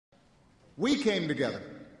We came together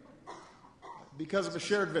because of a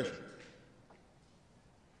shared vision.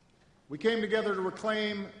 We came together to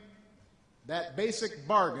reclaim that basic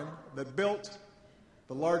bargain that built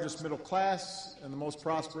the largest middle class and the most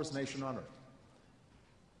prosperous nation on earth.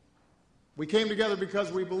 We came together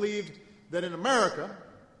because we believed that in America,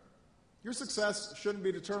 your success shouldn't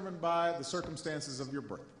be determined by the circumstances of your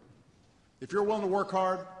birth. If you're willing to work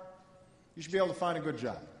hard, you should be able to find a good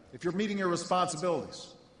job. If you're meeting your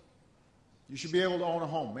responsibilities, you should be able to own a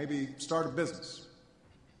home, maybe start a business.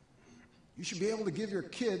 You should be able to give your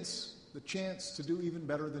kids the chance to do even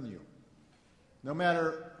better than you. No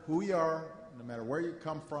matter who you are, no matter where you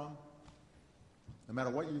come from, no matter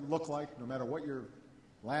what you look like, no matter what your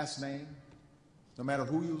last name, no matter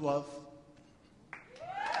who you love,